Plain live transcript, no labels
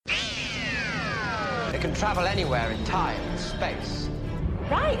It can travel anywhere in time and space.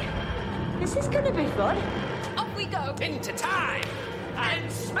 Right. This is gonna be fun. Off we go. Into time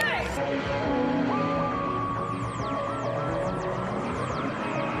and space!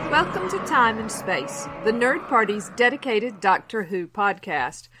 Welcome to Time and Space, the Nerd Party's dedicated Doctor Who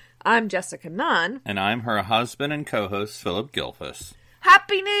podcast. I'm Jessica Nunn. And I'm her husband and co-host, Philip Gilfus.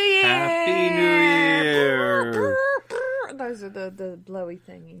 Happy New Year! Happy New Year! Those are the blowy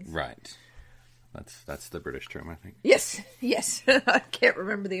thingies. Right. That's the British term, I think. Yes. I can't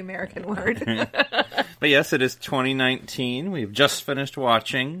remember the American word. But yes, it is 2019. We've just finished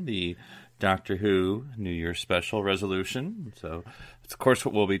watching the Doctor Who New Year's special resolution. So it's, of course,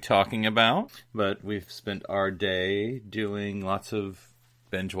 what we'll be talking about. But we've spent our day doing lots of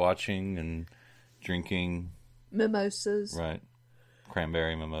binge watching and drinking. Mimosas. Right.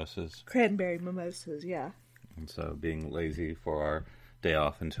 Cranberry mimosas. Cranberry mimosas, yeah. And so being lazy for our day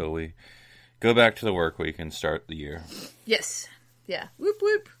off until we go back to the work week and start the year. Yes. Yeah. Whoop,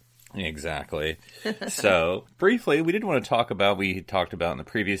 whoop. Exactly. So, briefly, we talked about in the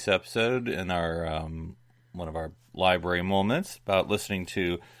previous episode in our one of our library moments about listening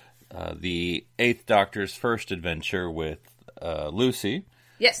to the Eighth Doctor's first adventure with Lucy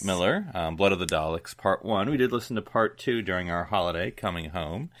Miller, Blood of the Daleks, Part 1. We did listen to Part 2 during our holiday coming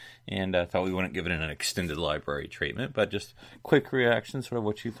home, and I thought we wouldn't give it an extended library treatment, but just quick reaction, sort of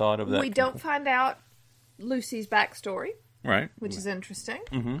what you thought of that. We don't find out Lucy's backstory. Right. Which is interesting.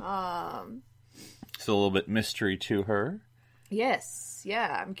 Mm-hmm. Still a little bit mystery to her. Yes.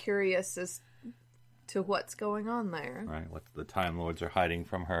 Yeah, I'm curious as to what's going on there. Right, what the Time Lords are hiding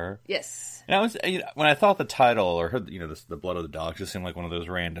from her. Yes. And I was, when I thought the title, or heard, the Blood of the Daleks, just seemed like one of those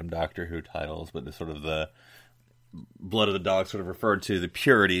random Doctor Who titles, but the Blood of the Daleks sort of referred to the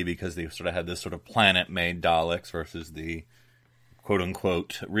purity because they sort of had this sort of planet-made Daleks versus the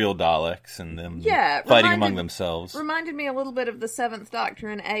quote-unquote real Daleks and them fighting among themselves. Reminded me a little bit of the Seventh Doctor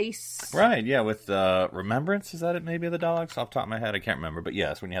and Ace. Right, yeah, with Remembrance, is that it maybe, of the Daleks? Off the top of my head, I can't remember. But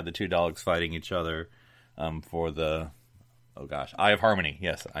yes, when you had the two Daleks fighting each other for the, Eye of Harmony.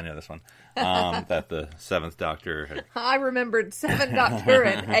 Yes, I know this one. That the Seventh Doctor had... I remembered Seventh Doctor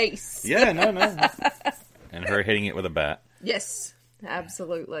and Ace. Yeah, no. And her hitting it with a bat. Yes.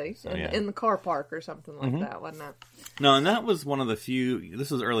 Absolutely. In the car park or something like that, wasn't it? No, and that was one of the few...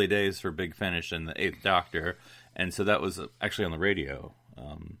 This was early days for Big Finish and the Eighth Doctor, and so that was actually on the radio.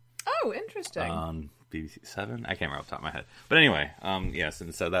 Oh, interesting. On BBC 7? I can't remember off the top of my head. But anyway, yes,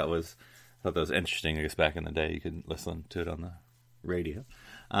 and so I thought that was interesting. I guess back in the day you could listen to it on the radio.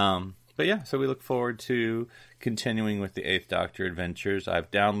 But yeah, so we look forward to continuing with the Eighth Doctor adventures. I've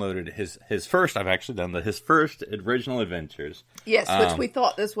downloaded his first. I've actually done his first original adventures. Yes, which we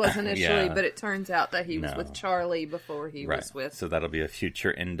thought this was initially, but it turns out that he was with Charlie before he was with. So that'll be a future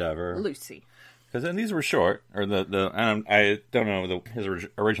endeavor. Lucy. Because then these were short, or I don't know his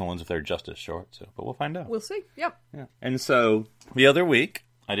original ones if they're just as short. So, but we'll find out. We'll see. Yep. Yeah. And so the other week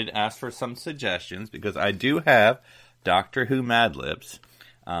I did ask for some suggestions because I do have Doctor Who Mad Libs.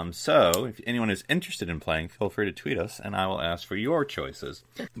 So, if anyone is interested in playing, feel free to tweet us, and I will ask for your choices.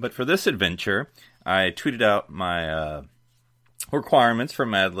 But for this adventure, I tweeted out my requirements for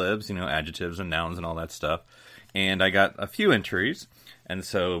Mad Libs, adjectives and nouns and all that stuff, and I got a few entries. And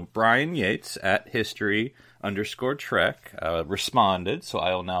so, Brian Yates, at history_trek, responded, so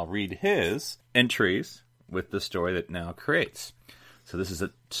I will now read his entries with the story that now creates. So this is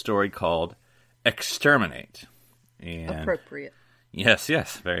a story called Exterminate. And appropriate. Yes,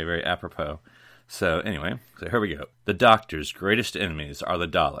 very, very apropos. So anyway, here we go. The Doctor's greatest enemies are the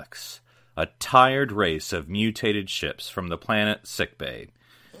Daleks, a tired race of mutated ships from the planet Sickbay.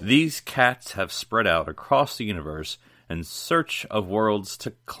 These cats have spread out across the universe in search of worlds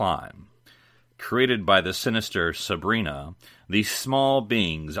to climb. Created by the sinister Sabrina, these small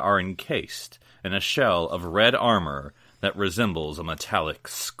beings are encased in a shell of red armor that resembles a metallic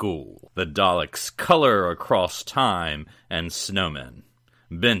skull. The Daleks color across time and snowmen,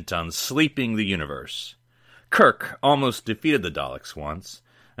 bent on sleeping the universe. Kirk almost defeated the Daleks once,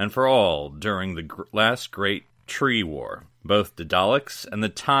 and for all during the last great tree war. Both the Daleks and the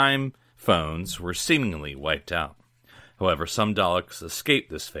time phones were seemingly wiped out. However, some Daleks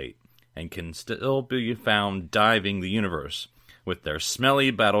escaped this fate, and can still be found diving the universe with their smelly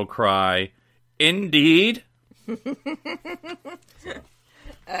battle cry, "Indeed!"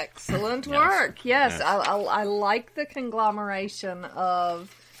 Excellent work. Yes. I like the conglomeration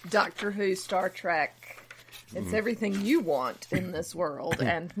of Doctor Who, Star Trek. It's everything you want in this world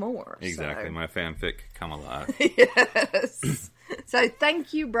and more. Exactly. So. My fanfic come alive. Yes. So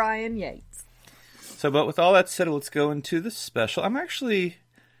thank you, Brian Yates. So, but with all that said, let's go into the special.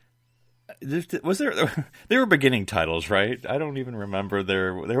 Was there were beginning titles, right? I don't even remember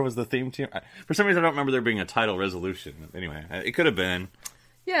there was the theme tune. For some reason I don't remember there being a title resolution. Anyway, it could have been.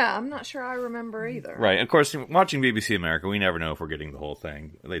 Yeah, I'm not sure I remember either. Right. Of course, watching BBC America, we never know if we're getting the whole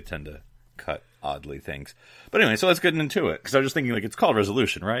thing. They tend to cut oddly things. But anyway, so let's get into it. Because I was just thinking, like, it's called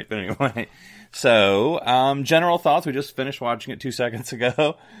Resolution, right? But anyway. So, general thoughts. We just finished watching it 2 seconds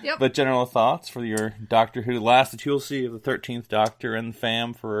ago. Yep. But general thoughts for your Doctor Who last that you'll see of the 13th Doctor and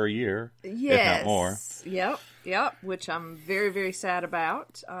fam for a year. Yes. If not more. Yep. Which I'm very, very sad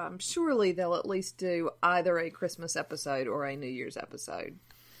about. Surely they'll at least do either a Christmas episode or a New Year's episode.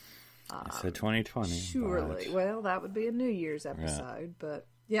 I said 2020. Surely. But... Well, that would be a New Year's episode. Yeah. But,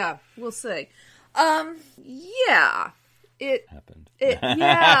 yeah, we'll see. Yeah. It happened.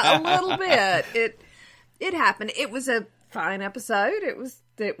 Yeah, a little bit. It happened. It was a fine episode. It was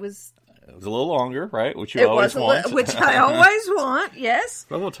a little longer, right? Which you always want. Which I always want, yes.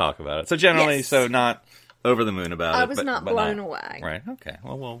 But we'll talk about it. So generally, yes. So not over the moon about it. I was not blown away. Right, okay.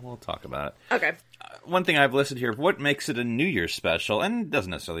 Well, we'll talk about it. Okay. One thing I've listed here, what makes it a New Year's special, and it doesn't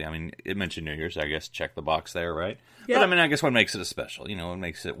necessarily, I mean, it mentioned New Year's, I guess, check the box there, right? Yep. But I mean, I guess what makes it a special, what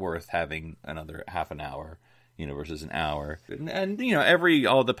makes it worth having another half an hour, versus an hour. And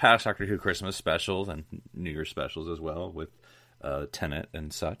all the past Doctor Who Christmas specials and New Year's specials as well with Tennant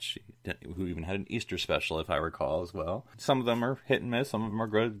and such, who even had an Easter special, if I recall, as well. Some of them are hit and miss, some of them are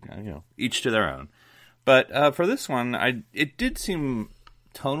good, each to their own. But for this one, it did seem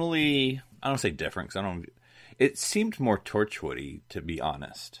tonally, I don't say different, because it seemed more Torchwoody, to be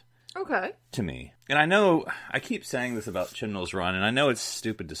honest. Okay. To me. And I know, I keep saying this about Chibnall's run, and I know it's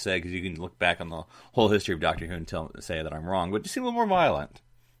stupid to say, because you can look back on the whole history of Doctor Who and say that I'm wrong, but it seemed a little more violent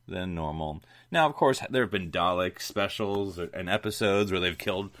than normal. Now, of course, there have been Dalek specials and episodes where they've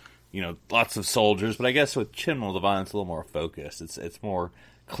killed, lots of soldiers, but I guess with Chibnall, the violence is a little more focused. It's more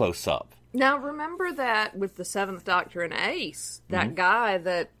close up. Now, remember that with the Seventh Doctor and Ace, that guy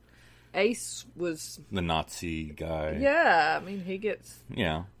that Ace was... The Nazi guy. Yeah, I mean, he gets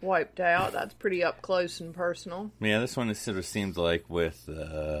wiped out. That's pretty up close and personal. Yeah, this one sort of seems like with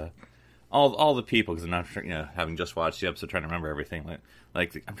all the people, because I'm not sure, having just watched the episode, trying to remember everything. I'm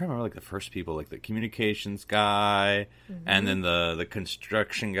trying to remember, the first people, the communications guy, and then the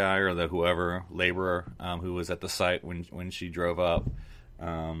construction guy, or the whoever, laborer, who was at the site when she drove up.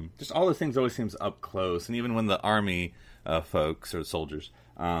 Just all the things always seems up close, and even when the army folks or soldiers,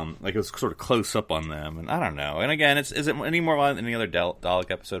 it was sort of close up on them, and I don't know. And again, is it any more violent than any other Dalek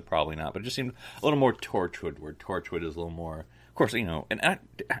episode? Probably not, but it just seemed a little more Torchwood, where Torchwood is a little more, of course, this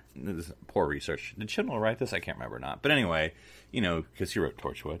is poor research. Did Chibnall write this? I can't remember not. But anyway, because he wrote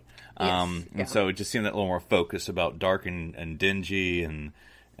Torchwood. Yes. And so it just seemed that a little more focus about dark and dingy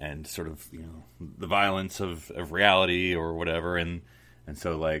and sort of, the violence of reality or whatever, and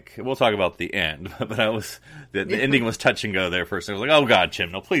so, we'll talk about the end, but the ending was touch and go there first. I was like, oh, God,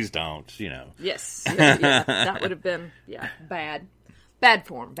 Chibnall, please don't, Yes. Yeah, that would have been, bad. Bad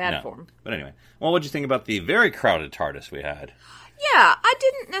form. But anyway, well, what'd you think about the very crowded TARDIS we had? Yeah, I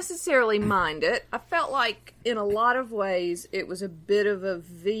didn't necessarily mind it. I felt like, in a lot of ways, it was a bit of a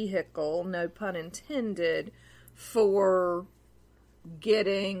vehicle, no pun intended, for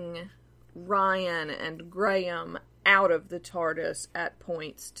getting Ryan and Graham out of the TARDIS at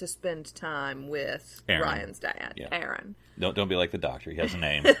points to spend time with Aaron. Ryan's dad, Aaron. Don't be like the Doctor. He has a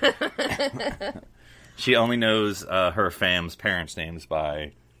name. She only knows her fam's parents' names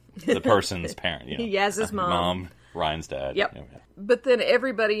by the person's parent. He has his mom. Ryan's dad. Yep. Yeah. But then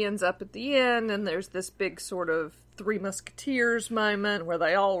everybody ends up at the end, and there's this big sort of Three Musketeers moment where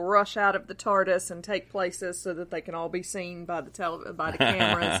they all rush out of the TARDIS and take places so that they can all be seen by the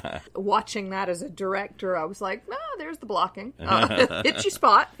cameras. Watching that as a director, I was like, there's the blocking. Hit your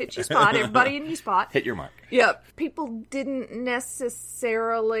spot, everybody in your spot. Hit your mark. Yep. People didn't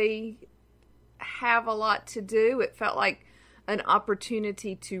necessarily have a lot to do. It felt like an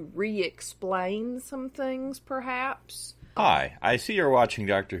opportunity to re-explain some things, perhaps. Hi, I see you're watching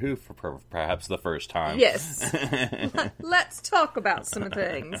Doctor Who for perhaps the first time. Yes. Let's talk about some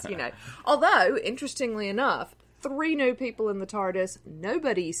things, Although, interestingly enough, 3 new people in the TARDIS,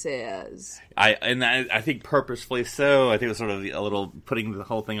 nobody says. I think purposefully so. I think it was sort of a little putting the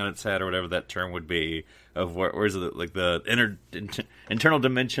whole thing on its head, or whatever that term would be, of where's the internal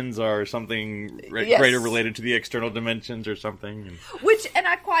dimensions are something greater related to the external dimensions or something. And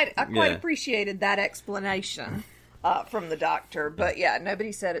I quite appreciated that explanation. From the Doctor, but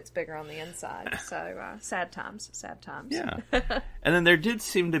nobody said it's bigger on the inside, so sad times. Yeah. And then there did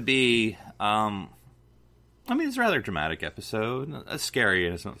seem to be, I mean, it's a rather dramatic episode.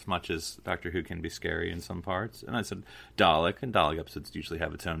 Scary as much as Doctor Who can be scary in some parts. And I said Dalek, and Dalek episodes usually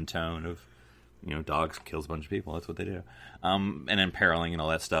have its own tone of, dogs kills a bunch of people. That's what they do. And imperiling and all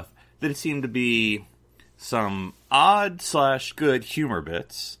that stuff. There seemed to be some odd/good humor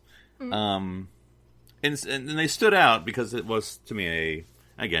bits. And they stood out because it was, to me,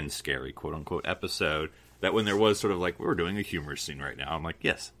 again, scary, quote-unquote, episode. That when there was sort of like, we're doing a humor scene right now. I'm like,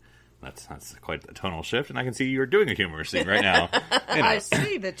 yes. That's quite a tonal shift, and I can see you're doing a humor scene right now. I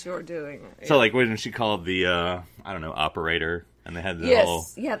see that you're doing it. So, like, when she called the, operator, and they had the whole...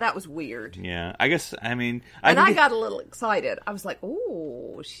 Yeah, that was weird. Yeah, I guess, I mean... I got a little excited. I was like,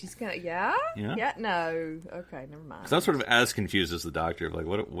 ooh, she's gonna... Yeah? Yeah? Yeah? No. Okay, never mind. So I was sort of as confused as the Doctor, of like,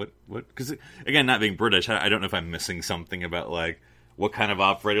 what? Because, again, not being British, I don't know if I'm missing something about, like, what kind of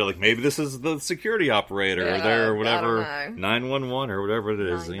operator? Like, maybe this is the security operator or whatever, 911 or whatever it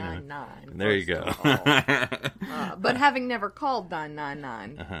is. 999. There you go. But having never called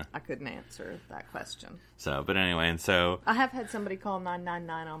 999, I couldn't answer that question. So, but anyway, and so I have had somebody call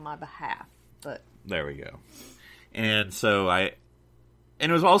 999 on my behalf, but there we go. And so and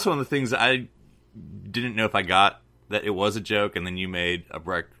it was also one of the things that I didn't know if I got that it was a joke, and then you made a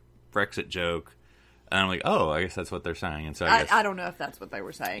Brexit joke. And I'm like, oh, I guess that's what they're saying. And so I don't know if that's what they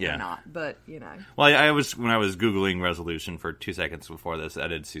were saying or not, but, Well, when I was Googling resolution for 2 seconds before this, I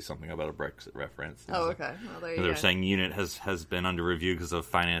did see something about a Brexit reference. Oh, okay. Well, there you go. They're saying unit has been under review because of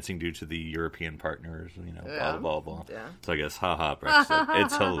financing due to the European partners, blah, blah, blah. Yeah. So I guess, haha, Brexit.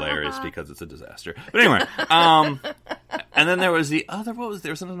 It's hilarious because it's a disaster. But anyway, and then there was there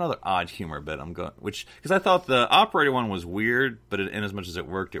was another odd humor bit because I thought the operator one was weird, but in as much as it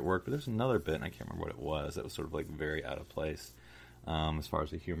worked. But there's another bit, and I can't remember what it was. That was sort of like very out of place as far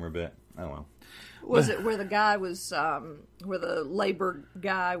as the humor bit. Oh well. Was it where the guy was, where the labor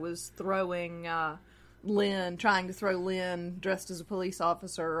guy was throwing trying to throw Lynn dressed as a police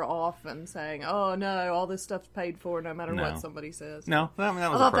officer off and saying, "Oh no, all this stuff's paid for no matter what somebody says." No, that was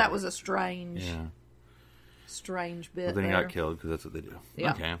I thought that was a strange bit. But then he got killed because that's what they do.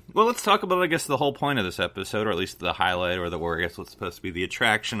 Yeah. Okay. Well, let's talk about, I guess, the whole point of this episode, or at least the highlight, or I guess what's supposed to be the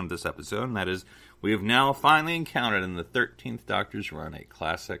attraction of this episode, and that is we have now finally encountered in the 13th Doctor's run a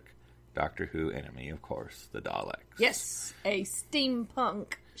classic Doctor Who enemy, of course, the Daleks. Yes, a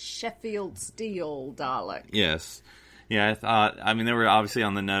steampunk Sheffield Steel Dalek. Yes. Yeah, they were obviously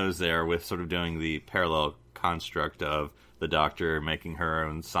on the nose there with sort of doing the parallel construct of the Doctor making her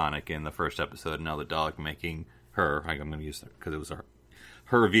own Sonic in the first episode, and now the Dalek making her, I'm going to use that because it was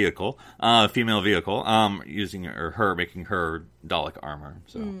her vehicle, female vehicle, her making her Dalek armor.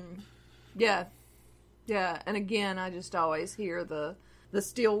 So, Yeah, and again, I just always hear the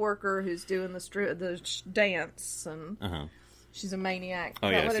steel worker who's doing the dance, and she's a maniac. Oh,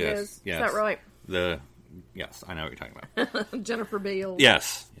 is that what it is? Yes. Is that right? Yes, I know what you're talking about. Jennifer Beals.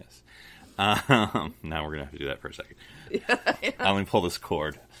 Yes. Now we're going to have to do that for a second. Yeah. Let me pull this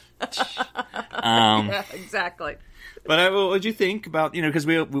cord. Yeah, exactly. But what did you think about, because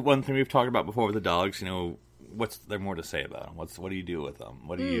one thing we've talked about before with the Daleks, what's there more to say about them? What do you do with them?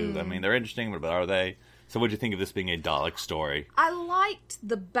 What do you, they're interesting, but are they? So what did you think of this being a Dalek story? I liked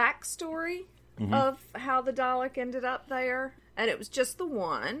the backstory of how the Dalek ended up there, and it was just the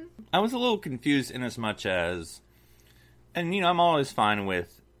one. I was a little confused in as much as, and I'm always fine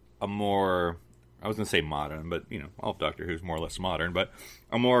with a more, I was going to say modern, but, all of Doctor Who's more or less modern, but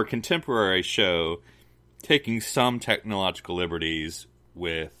a more contemporary show taking some technological liberties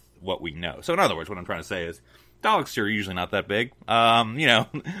with what we know. So in other words, what I'm trying to say is, Daleks are usually not that big.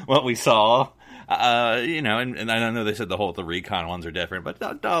 What we saw, and I know they said the recon ones are different, but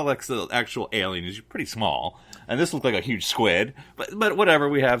Daleks, the actual alien, is pretty small. And this looked like a huge squid. But whatever,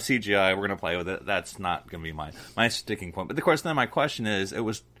 we have CGI, we're going to play with it. That's not going to be my sticking point. But of course, then my question is, it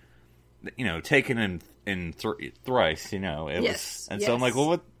was, taken in thrice, it was. And so I'm like,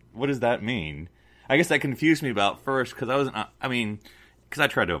 well, what does that mean? I guess that confused me about first, because I wasn't, because I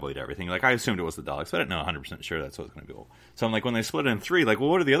tried to avoid everything. Like, I assumed it was the Daleks, but I didn't know 100% sure that's what it's going to be. So I'm like, when they split it in three, like, well,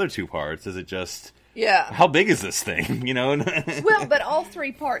 what are the other two parts? Is it just... Yeah. How big is this thing, Well, but all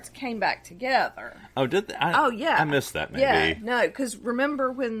three parts came back together. Oh, did they? Yeah. I missed that, maybe. Yeah, no, because remember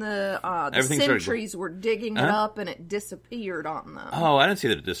when the sentries were digging it up and it disappeared on them? Oh, I didn't see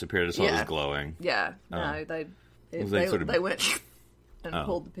that it disappeared. I saw it was glowing. Yeah, no, they went and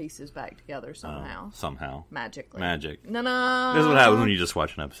pulled the pieces back together somehow. Somehow. Magically. Magic. No. This is what happens when you just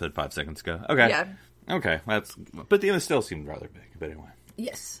watch an episode 5 seconds ago. Okay. Yeah. Okay, but the end still seemed rather big, but anyway.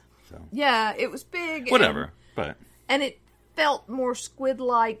 Yes. So. Yeah, it was big. Whatever, and it felt more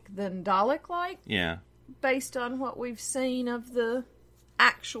squid-like than Dalek-like. Yeah. Based on what we've seen of the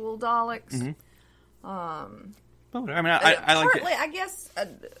actual Daleks. But I mean, I like it. Partly, I guess,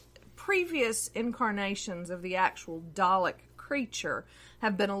 previous incarnations of the actual Dalek creature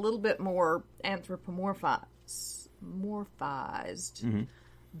have been a little bit more anthropomorphized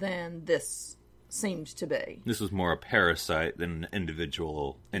than this seemed to be. This was more a parasite than an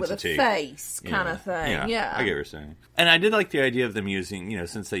individual entity. With a face kind of thing, yeah. I get what you're saying. And I did like the idea of them using,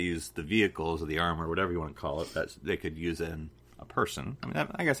 since they used the vehicles or the armor, whatever you want to call it, that they could use it in a person. I mean,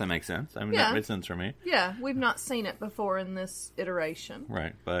 I guess that makes sense. I mean, that made sense for me. Yeah, we've not seen it before in this iteration.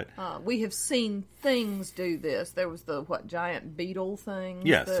 Right, but... we have seen things do this. There was the, giant beetle thing?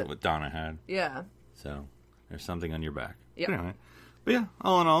 Yes, what Donna had. Yeah. So, there's something on your back. Yep. Anyway. But yeah,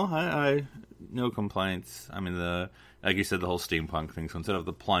 all in all, I no complaints. I mean, like you said, the whole steampunk thing. So instead of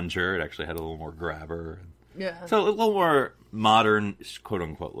the plunger, it actually had a little more grabber. Yeah. So a little more modern, quote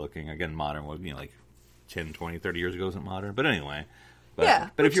unquote, looking. Again, modern would be like 10, 20, 30 years ago isn't modern. But anyway.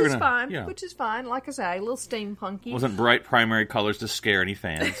 But which if you're is gonna, fine. Yeah. Which is fine. Like I say, a little steampunky. Wasn't bright primary colors to scare any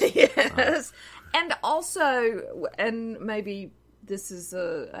fans. Yes. And also, and maybe this is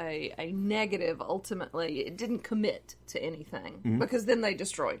a negative ultimately, it didn't commit to anything because then they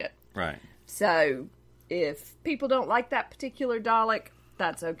destroyed it. Right. So if people don't like that particular Dalek,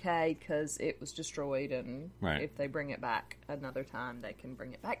 that's okay because it was destroyed, and if they bring it back another time, they can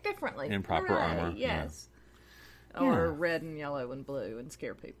bring it back differently. In proper armor. Yes. Yeah. Or red and yellow and blue and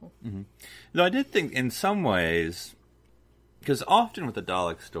scare people. Mm-hmm. Though I did think in some ways, because often with the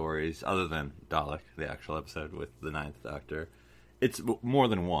Dalek stories, other than Dalek, the actual episode with the Ninth Doctor, it's more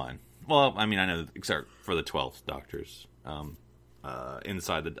than one. Well, I mean, I know, except for the 12th Doctor's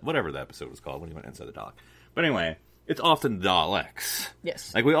inside the... Whatever the episode was called when he went inside the Dalek. But anyway, it's often Daleks.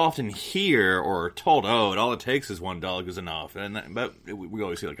 Yes. Like, we often hear or are told, all it takes is one Dalek is enough. But we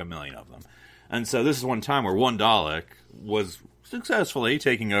always see like a million of them. And so this is one time where one Dalek was successfully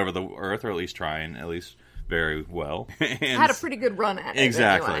taking over the Earth, or at least trying, at least very well. Had a pretty good run at it.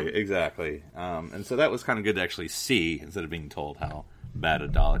 Exactly. And so that was kind of good to actually see, instead of being told how bad a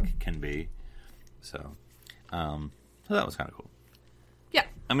Dalek can be. So that was kind of cool. Yeah.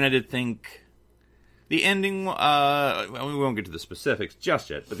 I mean, I did think the ending, we won't get to the specifics just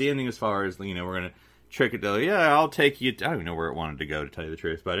yet, but the ending as far as, we're going to trick it to, I'll take you, I don't even know where it wanted to go, to tell you the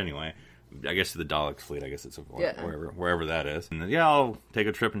truth, but anyway, I guess to the Dalek fleet, I guess it's wherever that is. And I'll take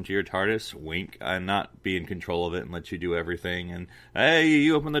a trip into your TARDIS, wink, and not be in control of it and let you do everything, and, hey,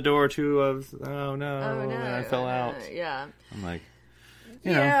 you open the door to, oh no, and I fell out. Yeah. I'm like,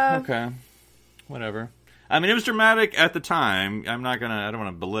 you know, okay, whatever. I mean, it was dramatic at the time. I don't want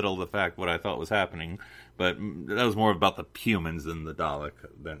to belittle the fact what I thought was happening, but that was more about the humans than the Dalek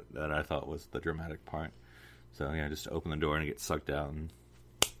that I thought was the dramatic part. So, just open the door and get sucked out and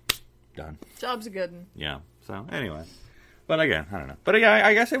done. Job's a good one. Yeah. So, anyway. But again, I don't know. But yeah,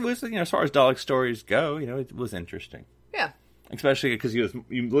 I guess it was, as far as Dalek stories go, it was interesting. Yeah. Especially because you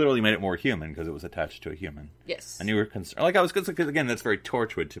literally made it more human because it was attached to a human. Yes. And you were concerned. Like, I was concerned because, again, that's very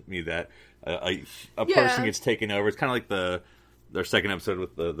Torchwood to me that a person gets taken over. It's kind of like their second episode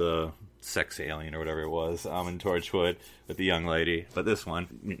with the sex alien or whatever it was in Torchwood with the young lady. But this one,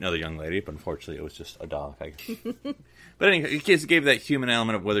 another young lady, but unfortunately it was just a Dalek, I guess. But anyway, it just gave that human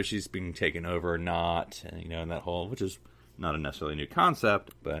element of whether she's being taken over or not, and, and that whole, which is not a necessarily new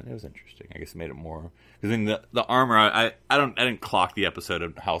concept, but it was interesting. I guess it made it more, because in the armor, I didn't clock the episode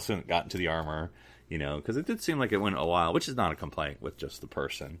of how soon it got into the armor, because it did seem like it went a while, which is not a complaint with just the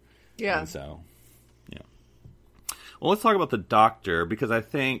person. Yeah. And so, well, let's talk about the Doctor, because I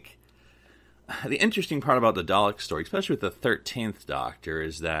think the interesting part about the Dalek story, especially with the 13th Doctor,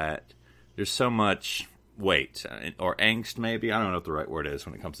 is that there's so much weight, or angst maybe, I don't know what the right word is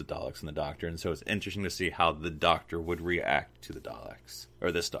when it comes to Daleks and the Doctor, and so it's interesting to see how the Doctor would react to the Daleks,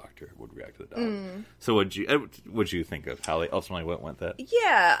 or this Doctor would react to the Daleks. So what'd you think of how they ultimately went with that?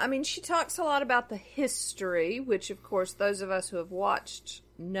 Yeah, I mean, she talks a lot about the history, which of course those of us who have watched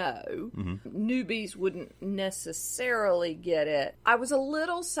know. Newbies wouldn't necessarily get it. I was a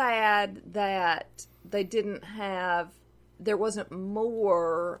little sad that there wasn't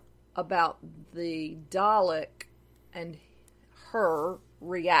more about the Dalek and her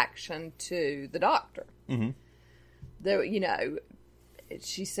reaction to the Doctor. There,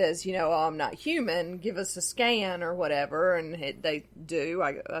 she says, I'm not human, give us a scan or whatever, and they do,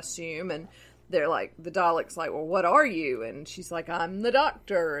 I assume, and they're like, the Dalek's like, well, what are you? And she's like, I'm the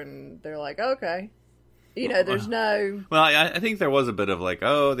Doctor, and they're like, okay. There's no... Well, I think there was a bit of like,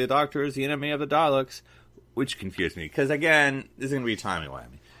 the Doctor is the enemy of the Daleks, which confused me, because again, this is going to be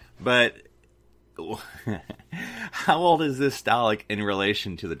timey-wimey. But how old is this Dalek in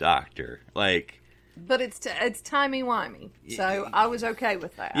relation to the Doctor? Like, But it's timey-wimey, so I was okay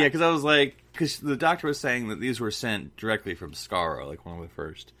with that. Yeah, because I was like... Because the Doctor was saying that these were sent directly from Skaro, like one of the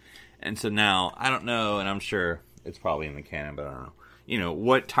first. And so now, I don't know, and I'm sure it's probably in the canon, but I don't know. You know,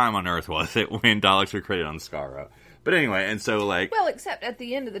 what time on Earth was it when Daleks were created on Skaro? But anyway, and so like... Well, except at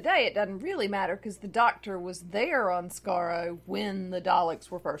the end of the day, it doesn't really matter because the Doctor was there on Skaro when the Daleks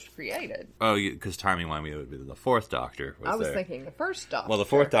were first created. Oh, because timey-wimey, it would be the Fourth Doctor was I was there. Thinking the First Doctor. Well, the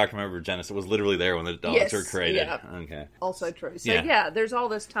Fourth Doctor, remember, Genesis was literally there when the Daleks were created. Yeah. Okay. Also true. So yeah, there's all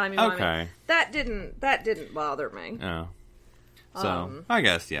this timey-wimey. Okay. That didn't bother me. Oh. So, I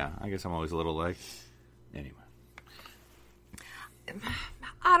guess I'm always a little like... Anyway.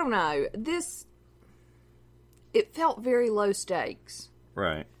 I don't know. It felt very low stakes.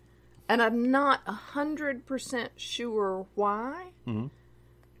 Right. And I'm not 100% sure why. Mm-hmm.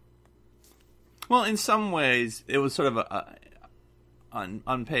 Well, in some ways, it was sort of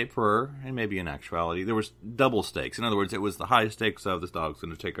on paper, and maybe in actuality, there was double stakes. In other words, it was the high stakes of this dog's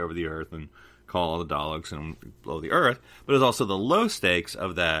going to take over the Earth and call all the Daleks and blow the Earth. But it was also the low stakes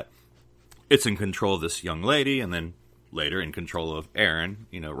of that it's in control of this young lady, and then later in control of Aaron,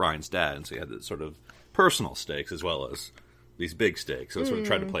 Ryan's dad. And so you had this sort of personal stakes as well as these big stakes. So I sort of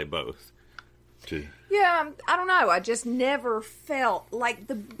tried to play both. Yeah, I don't know. I just never felt like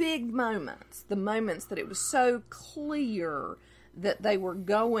the big moments, the moments that it was so clear that they were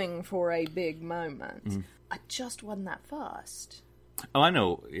going for a big moment. Mm. I just wasn't that fussed. Oh, I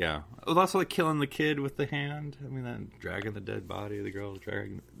know, yeah. It was also like killing the kid with the hand. I mean, that dragging the dead body of the girl,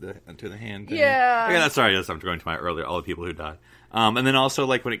 dragging to the hand thing. Yeah. Yeah, that's sorry. I'm going to my earlier, all the people who died. And then also,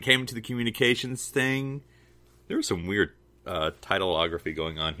 like, when it came to the communications thing, there was some weird titleography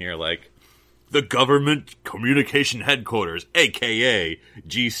going on here, like, the Government Communication Headquarters, a.k.a.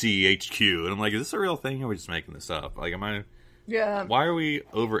 GCHQ. And I'm like, is this a real thing, or are we just making this up? Like, Yeah. Why are we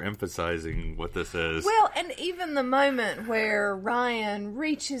overemphasizing what this is? Well, and even the moment where Ryan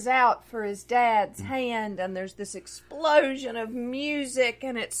reaches out for his dad's hand and there's this explosion of music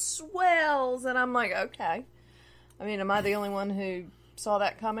and it swells, and I'm like, okay. I mean, am I the only one who saw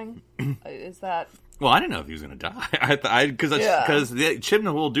that coming? Is that... Well, I didn't know if he was going to die. Because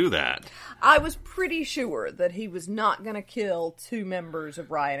Chibnall will do that. I was pretty sure that he was not going to kill two members of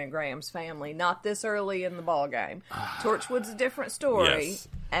Ryan and Graham's family, not this early in the ballgame. Torchwood's a different story. Yes.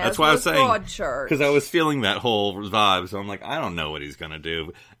 That's why I was saying. Broadchurch. Because I was feeling that whole vibe, so I'm like, I don't know what he's going to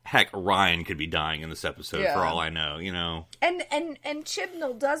do. Heck, Ryan could be dying in this episode for all I know, And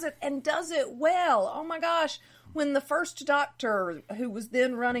Chibnall does it, and does it well. Oh my gosh. When the first Doctor, who was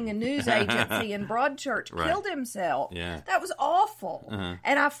then running a news agency in Broadchurch, killed himself. Yeah. That was awful. Uh-huh.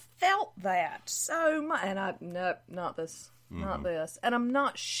 And I felt that so much. And nope, not this. Mm-hmm. Not this. And I'm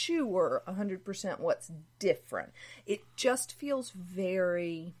not sure 100% what's different. It just feels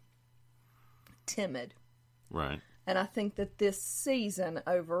very timid. Right. And I think that this season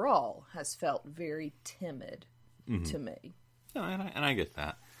overall has felt very timid to me. Yeah, and I get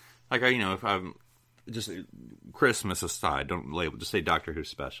that. Like, if I'm... Just Christmas aside, don't label. Just say Doctor Who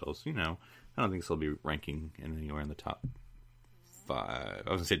specials. I don't think this will be ranking anywhere in the top 5. I was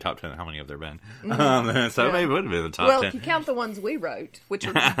gonna say top 10. How many have there been? So maybe it would have been in the top 10. Well, if you count the ones we wrote, which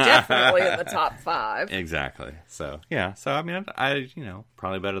are definitely in the top 5. Exactly. So yeah. So I mean, I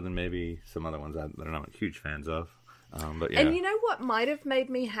probably better than maybe some other ones that I'm not huge fans of. But yeah. And you know what might have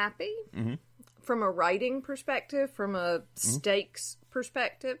made me happy from a writing perspective, from a stakes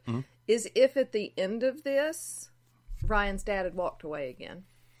perspective, is if at the end of this, Ryan's dad had walked away again.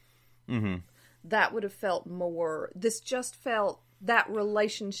 Mm-hmm. That would have felt more... This just felt that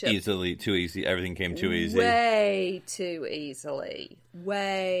relationship... Too easy. Everything came too easy. Way too easily.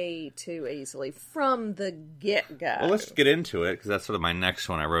 From the get-go. Well, let's get into it, because that's sort of my next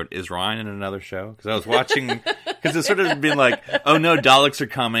one I wrote. Is Ryan in another show? Because I was watching... Because it's sort of been like, oh no, Daleks are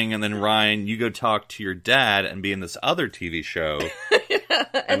coming, and then Ryan, you go talk to your dad and be in this other TV show.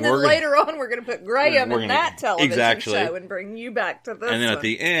 And then later on, we're going to put Graham in that television show and bring you back to this And then one. at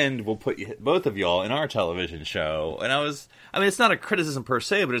the end, we'll put both of y'all in our television show. And it's not a criticism per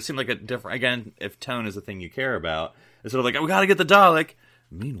se, but it seemed like a different, again, if tone is the thing you care about, it's sort of like, we got to get the Dalek.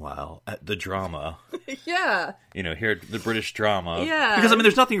 Meanwhile, at the drama. Yeah. Here at the British drama. Yeah. Because,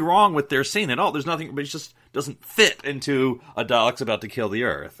 there's nothing wrong with their scene at all. There's nothing, but it just doesn't fit into a Dalek's about to kill the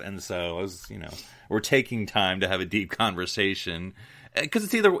Earth. And so, we're taking time to have a deep conversation. Because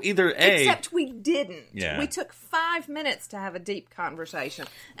it's either A... Except we didn't. Yeah. We took 5 minutes to have a deep conversation.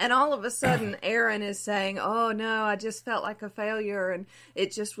 And all of a sudden, Aaron is saying, oh, no, I just felt like a failure, and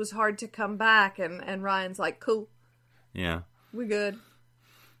it just was hard to come back. And Ryan's like, cool. Yeah. We good.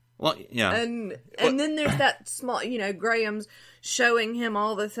 Well, yeah. And then there's that small, Graham's showing him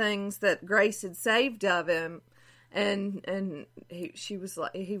all the things that Grace had saved of him. And he was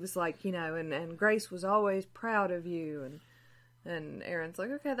like, and Grace was always proud of you. And Aaron's like,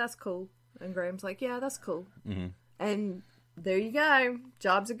 okay, that's cool. And Graham's like, yeah, that's cool. Mm-hmm. And there you go.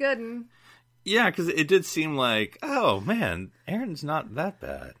 Job's a good one. Yeah, because it did seem like, oh, man, Aaron's not that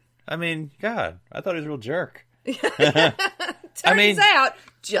bad. I mean, God, I thought he was a real jerk. Turns out,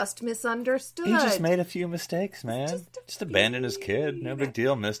 just misunderstood. He just made a few mistakes, man. Just abandoned his kid. No big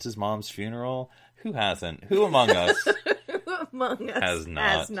deal. Missed his mom's funeral. Who hasn't? Who among us? Who among us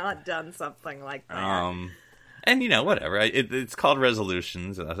has not done something like that? And, whatever. It's called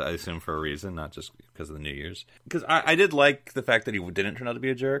resolutions, I assume for a reason, not just because of the New Year's. Because I did like the fact that he didn't turn out to be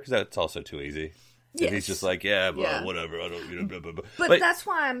a jerk, because that's also too easy. Yes. He's just like, whatever, I don't, blah, blah, blah. But that's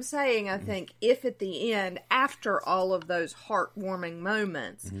why I'm saying, I think, if at the end, after all of those heartwarming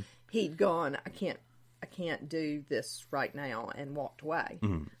moments, he'd gone, I can't do this right now, and walked away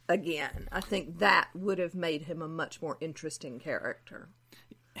again, I think that would have made him a much more interesting character.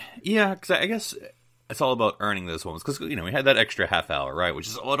 Yeah, because I guess it's all about earning those moments. Because, we had that extra half hour, right? Which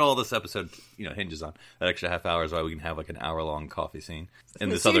is what all this episode, hinges on. That extra half hour is why we can have, like, an hour-long coffee scene.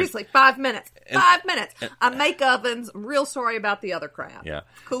 And seriously, 5 minutes. 5 minutes. I make ovens. I'm real sorry about the other crap. Yeah.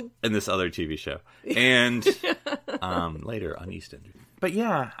 Cool. In this other TV show. And later on EastEnders. But,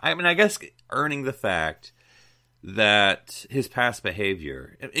 yeah, I guess earning the fact that his past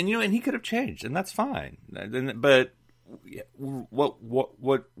behavior, and he could have changed, and that's fine. But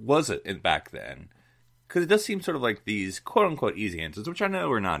what was it back then? Because it does seem sort of like these quote-unquote easy answers, which I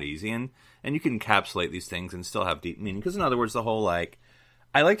know are not easy, and you can encapsulate these things and still have deep meaning. Because in other words, the whole, I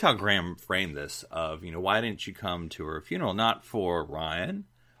liked how Graham framed this of, why didn't you come to her funeral? Not for Ryan,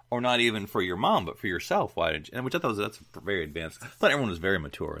 or not even for your mom, but for yourself. Why didn't you? And which I thought that's very advanced. I thought everyone was very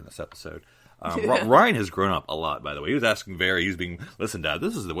mature in this episode. Ryan has grown up a lot, by the way. He was being, listen, Dad,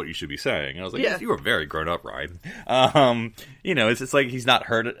 this is what you should be saying. And I was like, yes, you were very grown up, Ryan. It's like he's not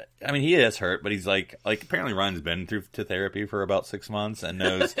hurt. I mean, he is hurt, but he's like apparently Ryan's been to therapy for about 6 months and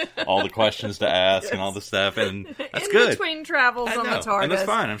knows all the questions to ask and all the stuff, and that's good. In between travels on the TARDIS. And that's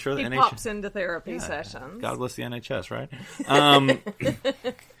fine. I'm sure the NHS pops into therapy sessions. God bless the NHS, right?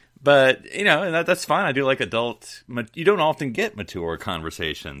 But, and that's fine. I do like you don't often get mature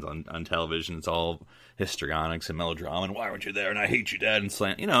conversations on television. It's all histrionics and melodrama, and why weren't you there, and I hate you, Dad, and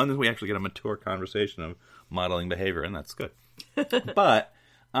slant, and then we actually get a mature conversation of modeling behavior, and that's good. But,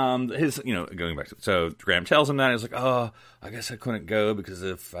 going back to, so Graham tells him that, he's like, oh, I guess I couldn't go, because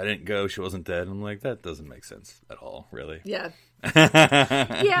if I didn't go, she wasn't dead. And I'm like, that doesn't make sense at all, really. Yeah.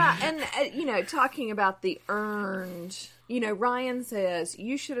 Yeah, and, talking about the earned... Ryan says,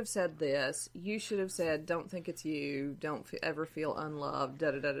 you should have said this. You should have said, don't think it's you. Don't ever feel unloved.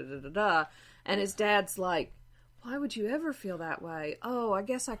 Da-da-da-da-da-da. And his dad's like, why would you ever feel that way? Oh, I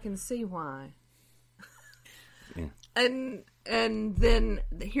guess I can see why. Yeah. And then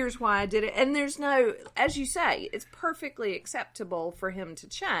here's why I did it. And there's no, as you say, it's perfectly acceptable for him to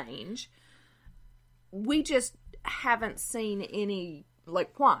change. We just haven't seen any,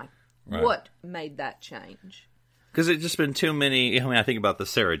 why? Right. What made that change? Because it's just been too many. I think about the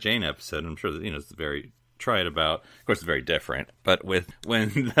Sarah Jane episode. I'm sure that it's very tried about. Of course, it's very different. But when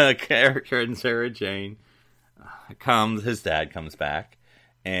the character in Sarah Jane his dad comes back,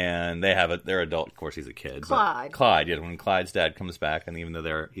 and they have their adult. Of course, he's a kid. Clyde. Yeah. When Clyde's dad comes back, and even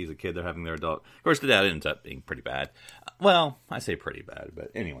though he's a kid, they're having their adult. Of course, the dad ends up being pretty bad. Well, I say pretty bad,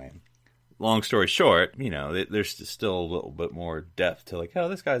 but anyway. Long story short, there's still a little bit more depth to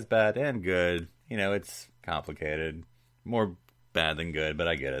this guy's bad and good. It's complicated, more bad than good, but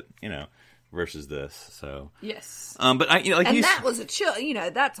I get it, versus this, so. Yes. But that was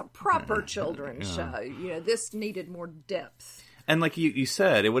that's a proper children's show. This needed more depth. And like you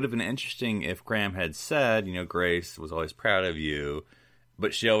said, it would have been interesting if Graham had said, Grace was always proud of you,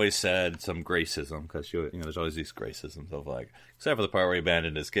 but she always said some Gracism, because there's always these Gracisms of except for the part where he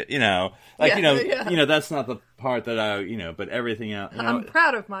abandoned his kid, that's not the part that but everything else. I'm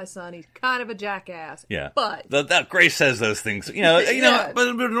proud of my son. He's kind of a jackass. Yeah, but that Grace says those things, but a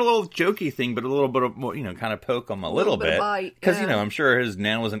little jokey thing, but a little bit of more, kind of poke him a little bit, because I'm sure his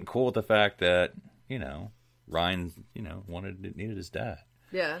nan wasn't cool with the fact that Ryan needed his dad.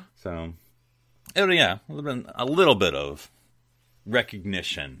 Yeah. So it would have been a little bit of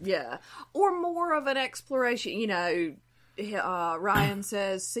recognition. Yeah. Or more of an exploration, Ryan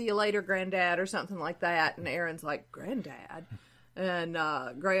says, see you later, Granddad, or something like that, and Aaron's like, Granddad? And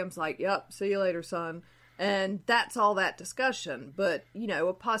Graham's like, yep, see you later, son. And that's all that discussion. But,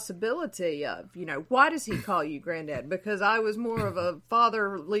 a possibility of, why does he call you granddad? Because I was more of a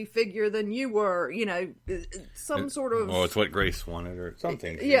fatherly figure than you were, some sort of... Well, it's what Grace wanted or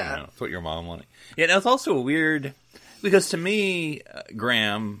something. Yeah. It's what your mom wanted. Yeah, now it's also weird, because to me,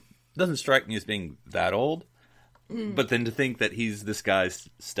 Graham doesn't strike me as being that old. But then to think that he's this guy's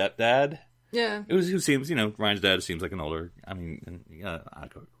stepdad... Yeah. Who seems, Ryan's dad seems like an older,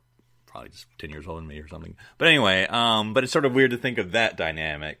 probably just 10 years older than me or something. But anyway, but it's sort of weird to think of that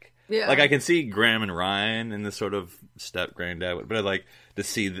dynamic. Yeah. Like, I can see Graham and Ryan in this sort of step-granddad, but I'd like to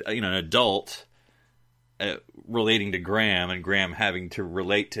see, an adult relating to Graham, and Graham having to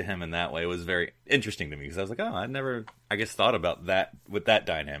relate to him in that way was very interesting to me, because I was like, oh, I'd never, thought about that, what that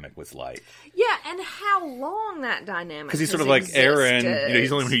dynamic was like. Yeah, and how long that dynamic Because he's has sort of like existed. Aaron, he's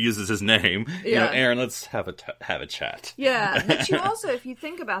the only one who uses his name. Yeah. Aaron, let's have a chat. Yeah, but you also, if you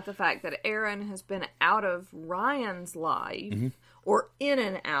think about the fact that Aaron has been out of Ryan's life, or in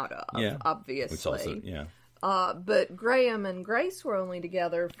and out of, obviously. Which also, but Graham and Grace were only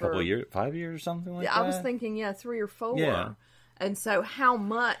together for... a couple of years, 5 years or something like that? I was thinking, 3 or 4. Yeah. And so how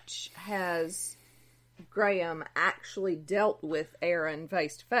much has Graham actually dealt with Aaron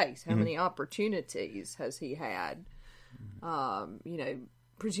face to face? How many opportunities has he had?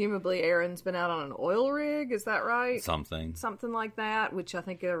 Presumably Aaron's been out on an oil rig, is that right? Something like that, which I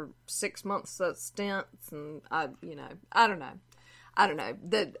think are 6 months stints, and I don't know.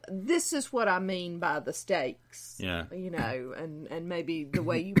 That this is what I mean by the stakes. Yeah. And maybe the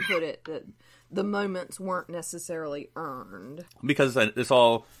way you put it, that the moments weren't necessarily earned. Because this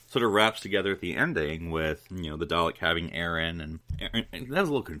all sort of wraps together at the ending with, the Dalek having Aaron, and that was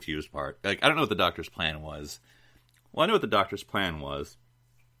a little confused part. Like, I don't know what the Doctor's plan was. Well, I know what the Doctor's plan was,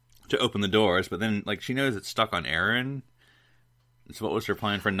 to open the doors, but then, she knows it's stuck on Aaron. So what was her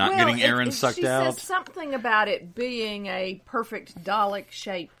plan for not getting Aaron sucked out? She says something about it being a perfect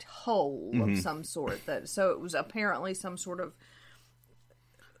Dalek-shaped hole of some sort. So it was apparently some sort of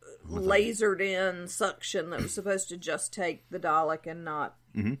lasered-in suction that was supposed to just take the Dalek and not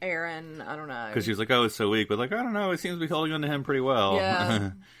Aaron. I don't know. Because she was like, oh, it's so weak. But, I don't know. It seems to be holding on to him pretty well.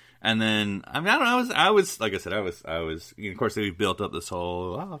 Yeah. And then, I don't know. I was like I said, I was. Of course, they built up this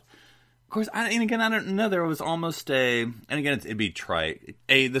whole... Of course, I don't know. There was almost and again, it'd be trite.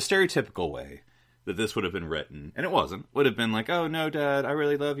 The stereotypical way that this would have been written, and it wasn't, would have been like, oh, no, Dad, I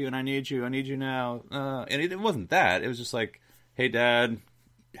really love you, and I need you now. And it wasn't that. It was just like, hey, Dad,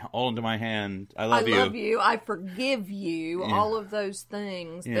 hold into my hand. I love you. I forgive you. Yeah. All of those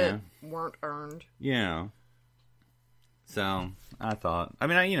things that weren't earned. Yeah. So, I thought,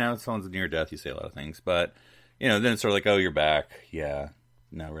 if someone's near death, you say a lot of things, but, then it's sort of like, oh, you're back. Yeah.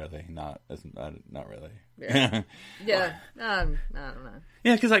 No, really, not really. Yeah, yeah. I don't know.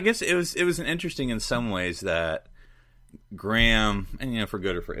 Yeah, because I guess it was an interesting in some ways that Graham, and for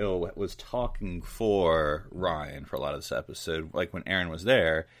good or for ill, was talking for Ryan for a lot of this episode. Like when Aaron was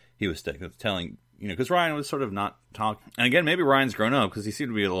there, he was telling, because Ryan was sort of not talking. And again, maybe Ryan's grown up because he seemed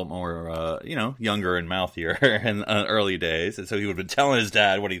to be a little more, younger and mouthier in early days. And so he would have been telling his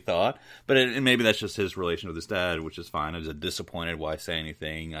dad what he thought. But maybe that's just his relation with his dad, which is fine. I was disappointed. Why say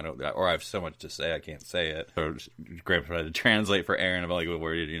anything? Or I have so much to say, I can't say it. Or Graham tried to translate for Aaron about what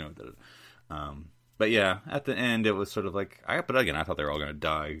word, But yeah, at the end, it was sort of like, but again, I thought they were all going to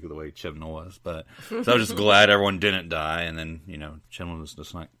die the way Chibnall was. But so I was just glad everyone didn't die. And then, Chibnall was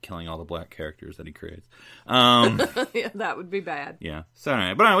just not killing all the black characters that he creates. Yeah, that would be bad. Yeah. So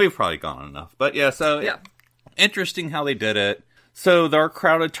anyway, but we've probably gone on enough. But yeah, interesting how they did it. So our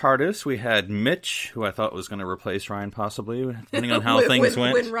crowded TARDIS, we had Mitch, who I thought was going to replace Ryan possibly, depending on how things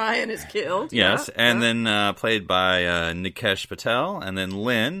went. When Ryan is killed. Yes, and then played by Nikesh Patel, and then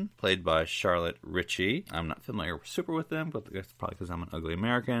Lynn, played by Charlotte Ritchie. I'm not familiar super with them, but that's probably because I'm an ugly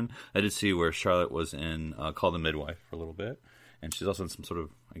American. I did see where Charlotte was in Call the Midwife for a little bit. And she's also in some sort of,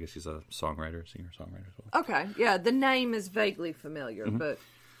 I guess she's a singer-songwriter as well. Okay, yeah, the name is vaguely familiar, but...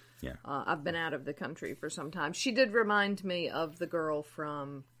 Yeah, I've been out of the country for some time. She did remind me of the girl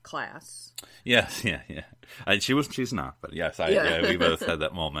from Class. Yes, yeah. She's not, but yes, we both had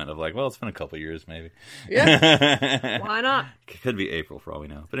that moment of like, well, it's been a couple years, maybe. Yeah, why not? Could be April for all we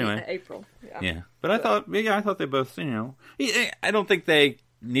know. But anyway, April. Yeah, but I thought they both, I don't think they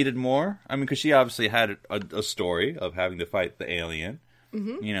needed more. I mean, because she obviously had a story of having to fight the alien.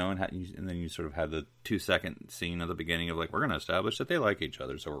 Mm-hmm. And then you sort of had the 2-second scene at the beginning of like, we're going to establish that they like each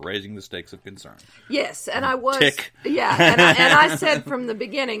other, so we're raising the stakes of concern. Yes, and I was... Tick. Yeah, and I said from the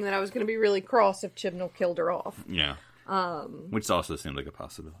beginning that I was going to be really cross if Chibnall killed her off. Yeah. Which also seemed like a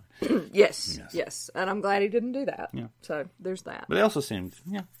possibility. Yes. And I'm glad he didn't do that. Yeah. So, there's that. But they also seemed,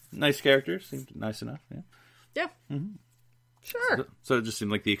 nice characters. Seemed nice enough, yeah. Yeah. Mm-hmm. Sure. So it just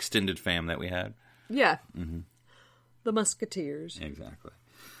seemed like the extended fam that we had. Yeah. Mm-hmm. The Musketeers. Exactly.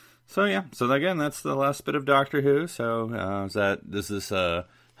 So yeah. So again, that's the last bit of Doctor Who. So does this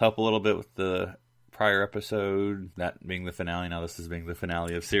help a little bit with the prior episode, that being the finale? Now this is being the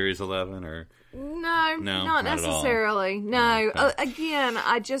finale of Series 11, or no, not necessarily. No. Okay. Again,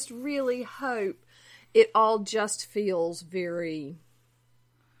 I just really hope it all just feels very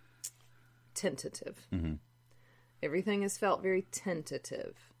tentative. Mm-hmm. Everything has felt very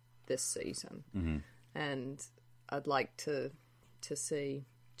tentative this season. Mm-hmm. And I'd like to see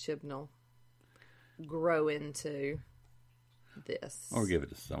Chibnall grow into this. Or give it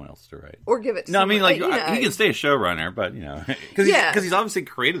to someone else to write. Or give it to someone. I mean, he can stay a showrunner, but, because he's obviously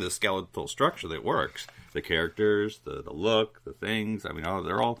created this skeletal structure that works. The characters, the look, the things, I mean,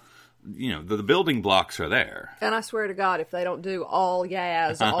 they're all... the building blocks are there. And I swear to God, if they don't do all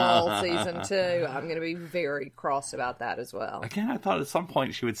Yaz all season 2, I'm going to be very cross about that as well. Again, I thought at some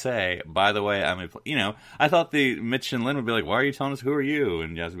point she would say, by the way, I thought Mitch and Lynn would be like, why are you telling us, who are you?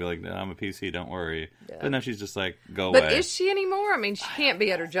 And Yaz would be like, no, I'm a PC, don't worry. Yeah. But now she's just like, go away. But is she anymore? I mean, she can't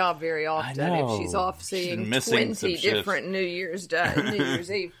be at her job very often if she's off seeing 20 different New Year's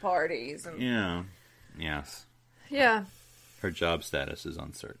Eve parties. And... Yeah. Yes. Yeah. Her job status is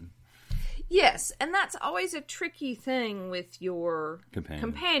uncertain. Yes, and that's always a tricky thing with your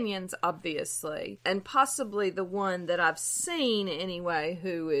companions, obviously. And possibly the one that I've seen anyway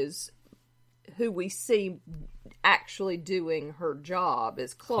who we see actually doing her job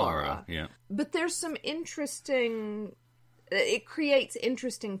is Clara. Yeah. But there's some it creates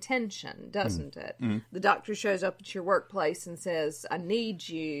interesting tension, doesn't it? Mm-hmm. The Doctor shows up at your workplace and says, I need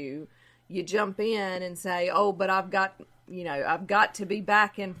you. You jump in and say, oh, but I've got to be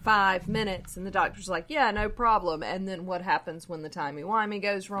back in 5 minutes. And the Doctor's like, yeah, no problem. And then what happens when the timey-wimey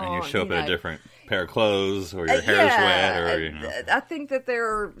goes wrong? And you show up in a different pair of clothes, or your hair's wet, or, I think that there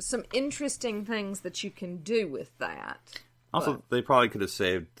are some interesting things that you can do with that. Also, they probably could have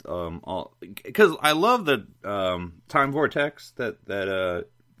saved all... Because I love the time vortex that the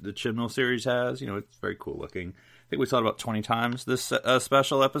Chibnall series has. It's very cool looking. I think we saw it about 20 times this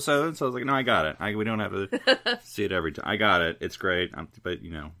special episode, so I was like, no, I got it. We don't have to see it every time. I got it. It's great, but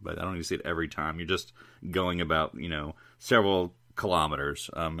I don't need to see it every time. You're just going about, several kilometers.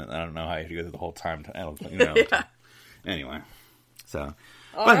 I don't know how you have to go through the whole time. Yeah. Anyway, so...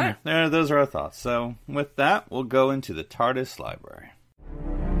 But those are our thoughts. So, with that, we'll go into the TARDIS library.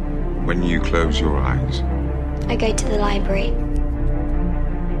 When you close your eyes... I go to the library.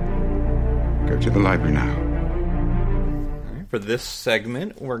 Go to the library now. For this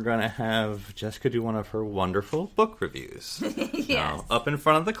segment, we're going to have Jessica do one of her wonderful book reviews. Yes. Now, up in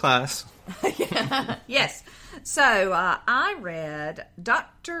front of the class. Yes. So, I read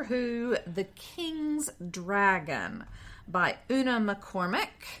Doctor Who, The King's Dragon by Una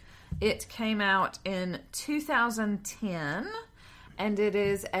McCormack. It came out in 2010, and it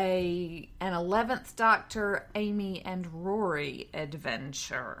is an 11th Doctor, Amy and Rory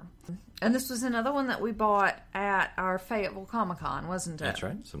adventure. And this was another one that we bought at our Fayetteville Comic-Con, wasn't it? That's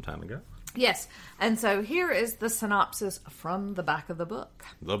right, some time ago. Yes. And so here is the synopsis from the back of the book.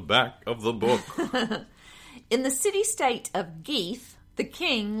 The back of the book. In the city-state of Geith, the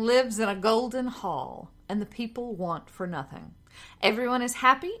king lives in a golden hall, and the people want for nothing. Everyone is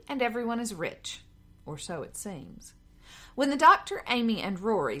happy, and everyone is rich. Or so it seems. When the Doctor, Amy, and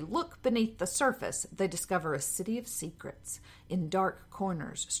Rory look beneath the surface, they discover a city of secrets. In dark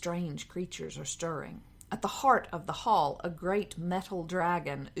corners, strange creatures are stirring. At the heart of the hall, a great metal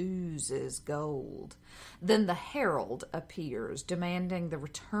dragon oozes gold. Then the herald appears, demanding the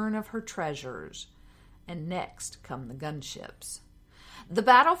return of her treasures. And next come the gunships. The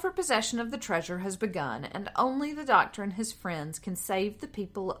battle for possession of the treasure has begun, and only the Doctor and his friends can save the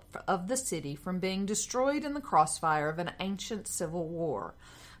people of the city from being destroyed in the crossfire of an ancient civil war.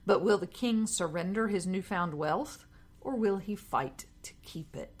 But will the king surrender his newfound wealth, or will he fight to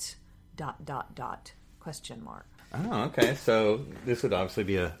keep it? ... Question mark. Oh, okay. So this would obviously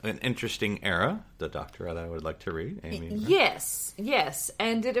be an interesting era, the Doctor that I would like to read, Amy. Yes.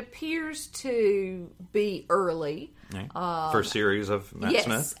 And it appears to be early. For a series of Matt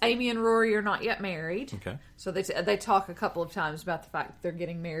Smith. Amy and Rory are not yet married. Okay. So they talk a couple of times about the fact that they're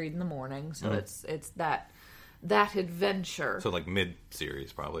getting married in the morning. So it's that adventure. So like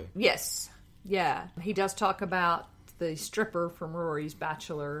mid-series, probably. Yes. Yeah. He does talk about the stripper from Rory's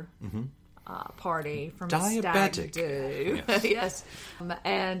bachelor party from Diabetic. Stag Do. Yes. Yes.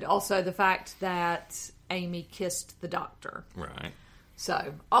 And also the fact that Amy kissed the Doctor. Right.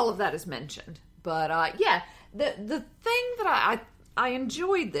 So all of that is mentioned. But the thing that I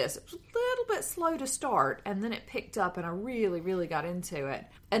enjoyed this, it was a little bit slow to start, and then it picked up, and I really, really got into it.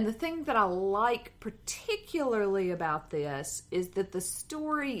 And the thing that I like particularly about this is that the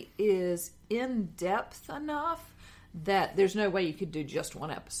story is in-depth enough that there's no way you could do just one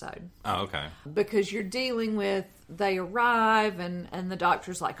episode. Oh, okay. Because you're dealing with, they arrive and the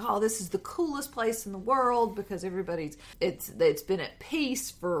doctor's like, oh, this is the coolest place in the world because it's been at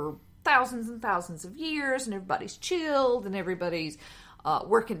peace for thousands and thousands of years, and everybody's chilled, and everybody's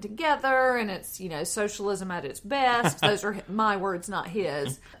working together, and it's, socialism at its best. Those are my words, not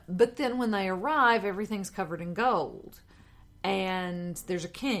his. But then when they arrive, everything's covered in gold, and there's a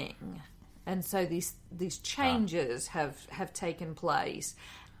king. And so these changes have taken place.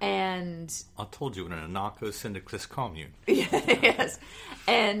 And I told you, in an anarcho-syndicalist commune. Yes.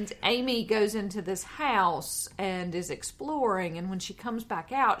 And Amy goes into this house and is exploring, and when she comes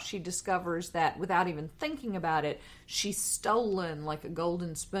back out, she discovers that, without even thinking about it, she's stolen like a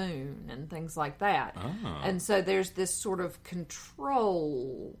golden spoon and things like that. Oh. And so there's this sort of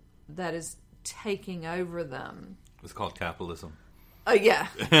control that is taking over them. It's called capitalism. Oh, yeah.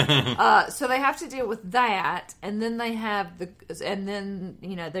 So they have to deal with that, and then they have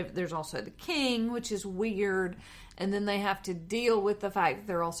there's also the king, which is weird, and then they have to deal with the fact that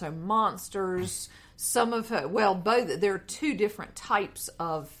there are also monsters. There are two different types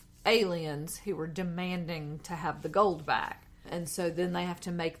of aliens who are demanding to have the gold back. And so then they have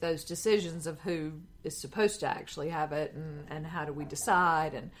to make those decisions of who is supposed to actually have it, and how do we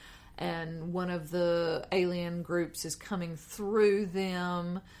decide, and one of the alien groups is coming through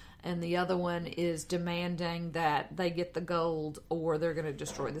them, and the other one is demanding that they get the gold or they're going to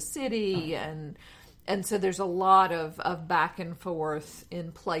destroy the city. And so there's a lot of back and forth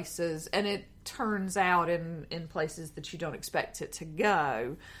in places, and it turns out in places that you don't expect it to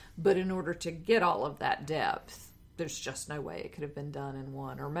go. But in order to get all of that depth, there's just no way it could have been done in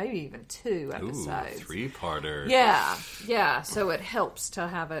one or maybe even two episodes. Ooh, 3-parter. Yeah. So it helps to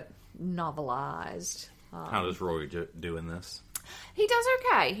have it novelized. How does Roy do in this? He does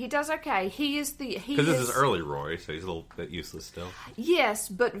okay. He is because this is early Roy, so he's a little bit useless still. Yes,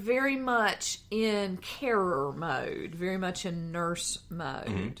 but very much in carer mode, very much in nurse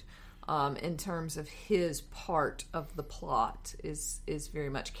mode. Mm-hmm. In terms of his part of the plot is very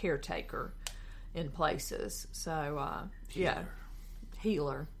much caretaker in places. So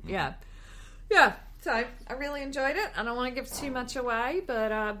healer. Mm-hmm. Yeah. So I really enjoyed it. I don't want to give too much away,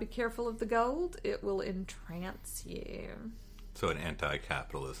 but be careful of the gold. It will entrance you. So an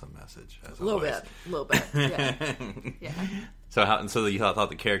anti-capitalism message, as a little bit. Yeah. So you thought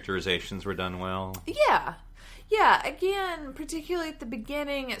the characterizations were done well? Yeah. Again, particularly at the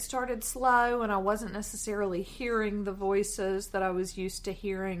beginning, it started slow, and I wasn't necessarily hearing the voices that I was used to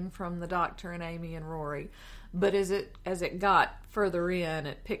hearing from the Doctor and Amy and Rory. But as it got further in,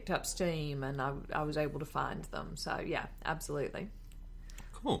 it picked up steam, and I was able to find them. So yeah, absolutely.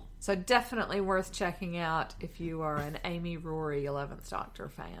 Cool. So definitely worth checking out if you are an Amy Rory 11th Doctor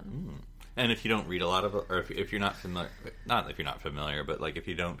fan. And if you don't read a lot of it, or if you're not familiar, not if you're not familiar, but like if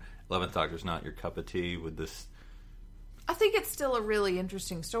you don't, 11th Doctor's not your cup of tea with this. I think it's still a really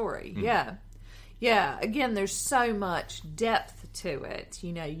interesting story. Yeah. Again, there's so much depth to it.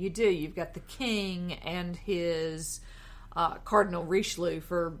 You've got the king and his Cardinal Richelieu,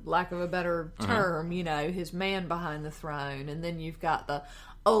 for lack of a better term, his man behind the throne. And then you've got the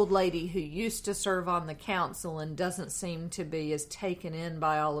old lady who used to serve on the council and doesn't seem to be as taken in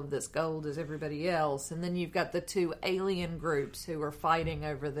by all of this gold as everybody else. And then you've got the two alien groups who are fighting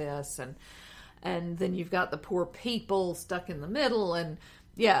over this. And then you've got the poor people stuck in the middle. And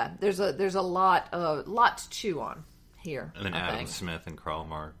yeah, there's a lot to chew on here. And then Adam Smith and Karl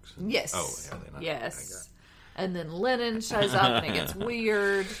Marx. Yes. Oh, yeah. Yes. And then Lennon shows up and it gets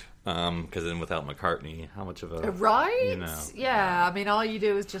weird. Because then without McCartney, how much of a... Right? Yeah. I mean, all you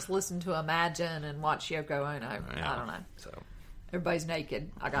do is just listen to Imagine and watch Yoko Ono. Yeah. I don't know. So everybody's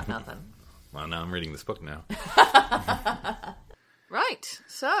naked. I got nothing. Well, now I'm reading this book now. Right.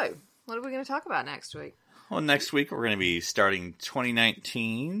 So, what are we going to talk about next week? Well, next week we're going to be starting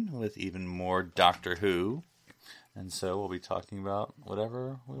 2019 with even more Doctor Who. And so we'll be talking about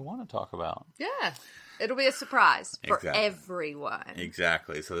whatever we want to talk about. Yeah. It'll be a surprise for everyone.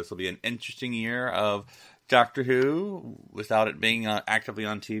 Exactly. So this will be an interesting year of Doctor Who without it being actively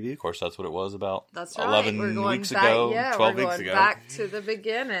on TV. Of course, that's what it was about 11 weeks ago, 12 weeks ago. Back to the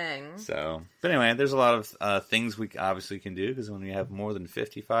beginning. So, but anyway, there's a lot of things we obviously can do, because when we have more than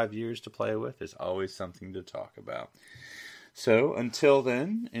 55 years to play with, there's always something to talk about. So until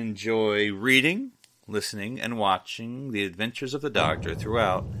then, enjoy reading, listening, and watching the adventures of the Doctor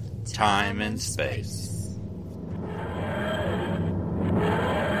throughout time and space.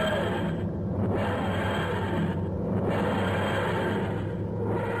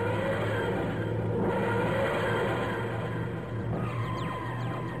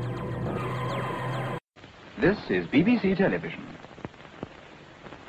 This is BBC Television.